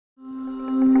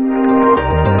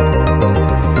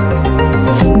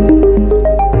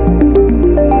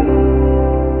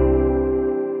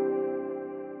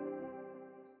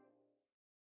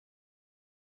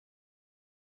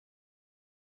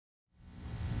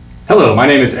Hello, my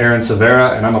name is Aaron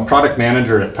Severa and I'm a product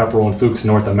manager at Pepperl+Fuchs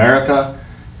North America.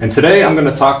 And today I'm going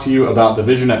to talk to you about the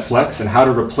VisuNet FLX and how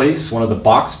to replace one of the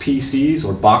box PCs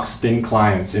or box thin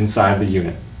clients inside the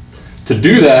unit. To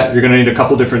do that, you're going to need a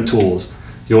couple different tools.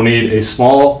 You'll need a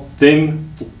small,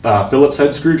 thin Phillips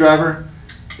head screwdriver,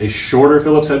 a shorter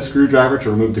Phillips head screwdriver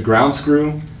to remove the ground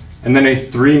screw, and then a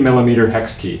 3mm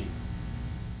hex key.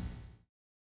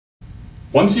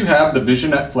 Once you have the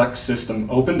VisuNet FLX system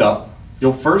opened up,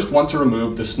 you'll first want to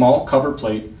remove the small cover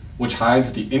plate which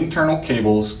hides the internal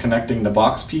cables connecting the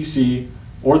box PC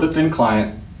or the thin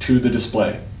client to the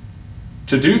display.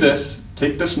 To do this,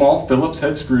 take the small Phillips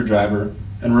head screwdriver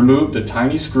and remove the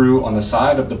tiny screw on the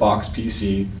side of the box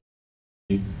PC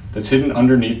that's hidden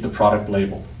underneath the product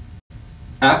label.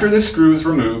 After this screw is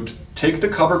removed, take the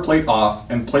cover plate off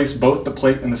and place both the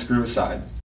plate and the screw aside.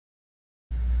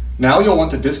 Now you'll want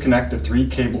to disconnect the 3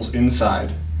 cables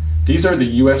inside. These are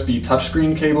the USB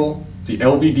touchscreen cable, the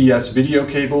LVDS video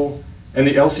cable, and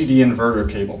the LCD inverter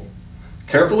cable.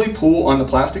 Carefully pull on the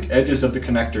plastic edges of the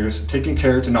connectors, taking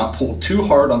care to not pull too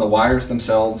hard on the wires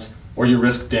themselves or you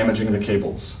risk damaging the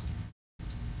cables.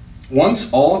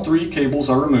 Once all 3 cables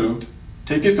are removed,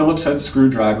 take a Phillips head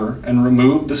screwdriver and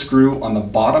remove the screw on the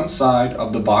bottom side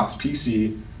of the box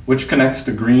PC which connects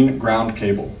the green ground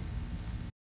cable.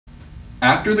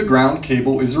 After the ground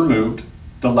cable is removed,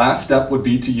 the last step would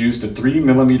be to use the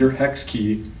 3mm hex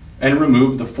key and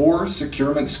remove the 4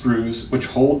 securement screws which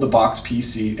hold the box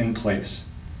PC in place.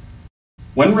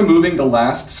 When removing the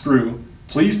last screw,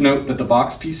 please note that the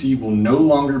box PC will no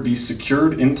longer be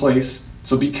secured in place,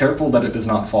 so be careful that it does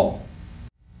not fall.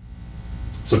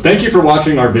 So thank you for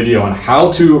watching our video on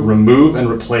how to remove and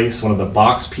replace one of the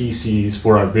box PCs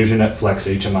for our VisuNet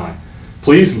FLX HMI.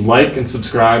 Please like and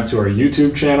subscribe to our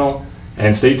YouTube channel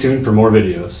and stay tuned for more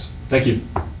videos. Thank you.